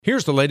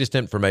Here's the latest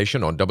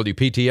information on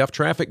WPTF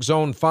Traffic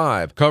Zone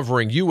 5,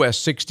 covering US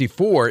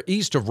 64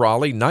 east of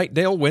Raleigh,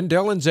 Knightdale,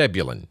 Wendell, and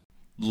Zebulon.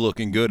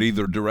 Looking good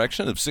either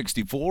direction of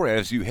 64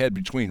 as you head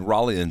between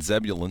Raleigh and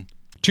Zebulon.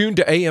 Tune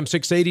to AM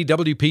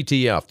 680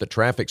 WPTF, the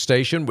traffic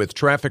station with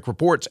traffic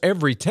reports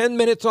every 10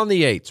 minutes on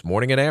the 8s,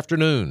 morning and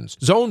afternoons.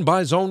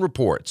 Zone-by-zone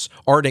reports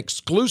are an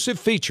exclusive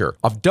feature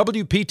of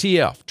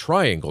WPTF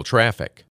Triangle Traffic.